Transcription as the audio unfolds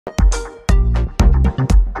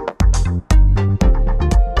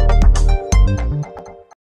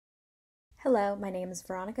Hello, my name is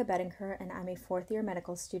Veronica Bedinker, and I'm a fourth-year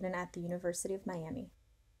medical student at the University of Miami.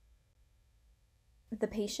 The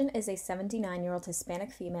patient is a 79-year-old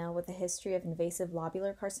Hispanic female with a history of invasive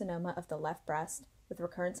lobular carcinoma of the left breast, with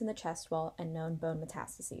recurrence in the chest wall and known bone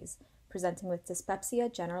metastases, presenting with dyspepsia,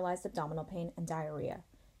 generalized abdominal pain, and diarrhea.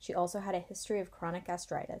 She also had a history of chronic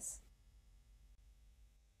gastritis.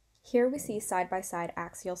 Here we see side-by-side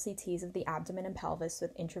axial CTs of the abdomen and pelvis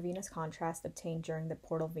with intravenous contrast obtained during the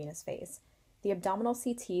portal venous phase. The abdominal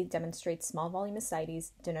CT demonstrates small volume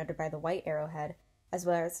ascites, denoted by the white arrowhead, as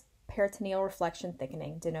well as peritoneal reflection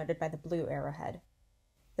thickening, denoted by the blue arrowhead.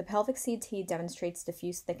 The pelvic CT demonstrates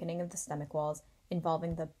diffuse thickening of the stomach walls,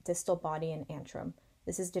 involving the distal body and antrum.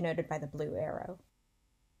 This is denoted by the blue arrow.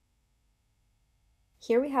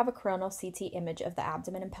 Here we have a coronal CT image of the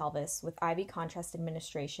abdomen and pelvis with IV contrast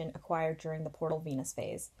administration acquired during the portal venous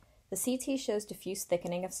phase. The CT shows diffuse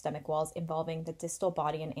thickening of stomach walls involving the distal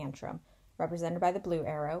body and antrum, represented by the blue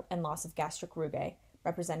arrow, and loss of gastric rugae,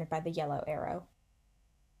 represented by the yellow arrow.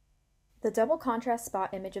 The double contrast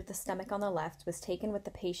spot image of the stomach on the left was taken with the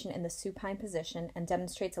patient in the supine position and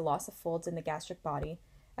demonstrates a loss of folds in the gastric body,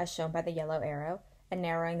 as shown by the yellow arrow, and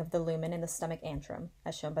narrowing of the lumen in the stomach antrum,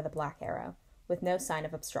 as shown by the black arrow, with no sign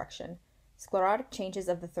of obstruction. Sclerotic changes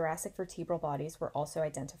of the thoracic vertebral bodies were also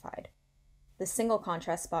identified. The single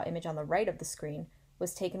contrast spot image on the right of the screen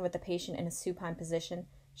was taken with the patient in a supine position,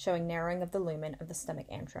 showing narrowing of the lumen of the stomach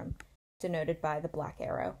antrum, denoted by the black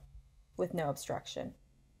arrow, with no obstruction.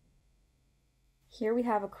 Here we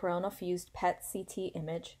have a coronal fused PET CT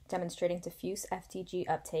image demonstrating diffuse FDG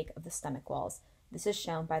uptake of the stomach walls. This is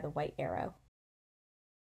shown by the white arrow.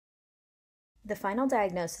 The final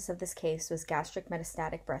diagnosis of this case was gastric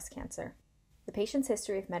metastatic breast cancer. The patient's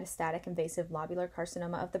history of metastatic invasive lobular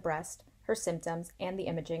carcinoma of the breast, her symptoms, and the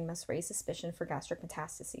imaging must raise suspicion for gastric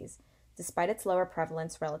metastases, despite its lower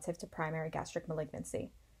prevalence relative to primary gastric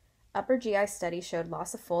malignancy. Upper GI study showed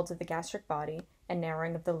loss of folds of the gastric body and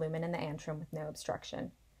narrowing of the lumen and the antrum with no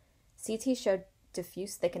obstruction. CT showed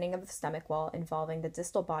diffuse thickening of the stomach wall involving the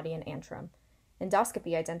distal body and antrum.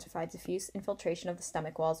 Endoscopy identified diffuse infiltration of the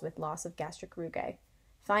stomach walls with loss of gastric rugae.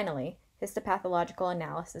 Finally, histopathological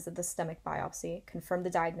analysis of the stomach biopsy confirmed the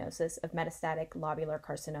diagnosis of metastatic lobular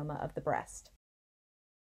carcinoma of the breast.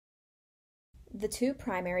 The two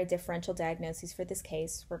primary differential diagnoses for this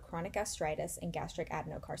case were chronic gastritis and gastric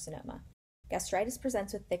adenocarcinoma. Gastritis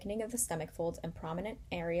presents with thickening of the stomach folds and prominent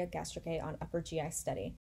area gastricae on upper GI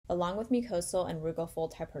study, along with mucosal and rugal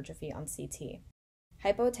fold hypertrophy on CT.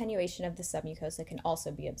 Hypoattenuation of the submucosa can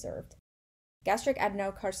also be observed. Gastric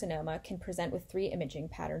adenocarcinoma can present with three imaging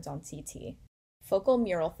patterns on CT: focal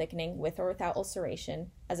mural thickening with or without ulceration,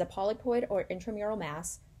 as a polypoid or intramural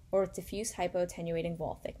mass, or with diffuse hypoattenuating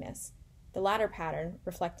wall thickness. The latter pattern,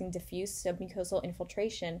 reflecting diffuse submucosal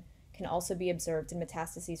infiltration, can also be observed in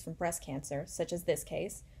metastases from breast cancer, such as this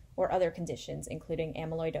case, or other conditions including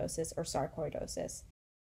amyloidosis or sarcoidosis.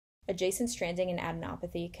 Adjacent stranding and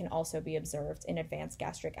adenopathy can also be observed in advanced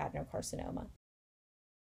gastric adenocarcinoma.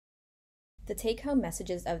 The take-home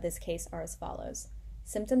messages of this case are as follows.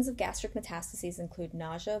 Symptoms of gastric metastases include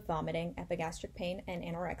nausea, vomiting, epigastric pain, and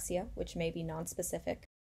anorexia, which may be nonspecific.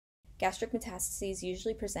 Gastric metastases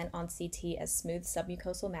usually present on CT as smooth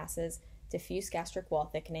submucosal masses, diffuse gastric wall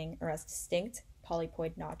thickening, or as distinct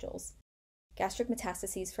polypoid nodules. Gastric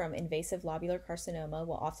metastases from invasive lobular carcinoma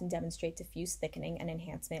will often demonstrate diffuse thickening and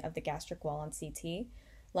enhancement of the gastric wall on CT,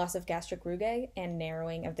 loss of gastric rugae, and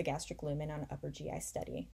narrowing of the gastric lumen on upper GI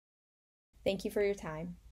study. Thank you for your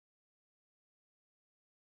time.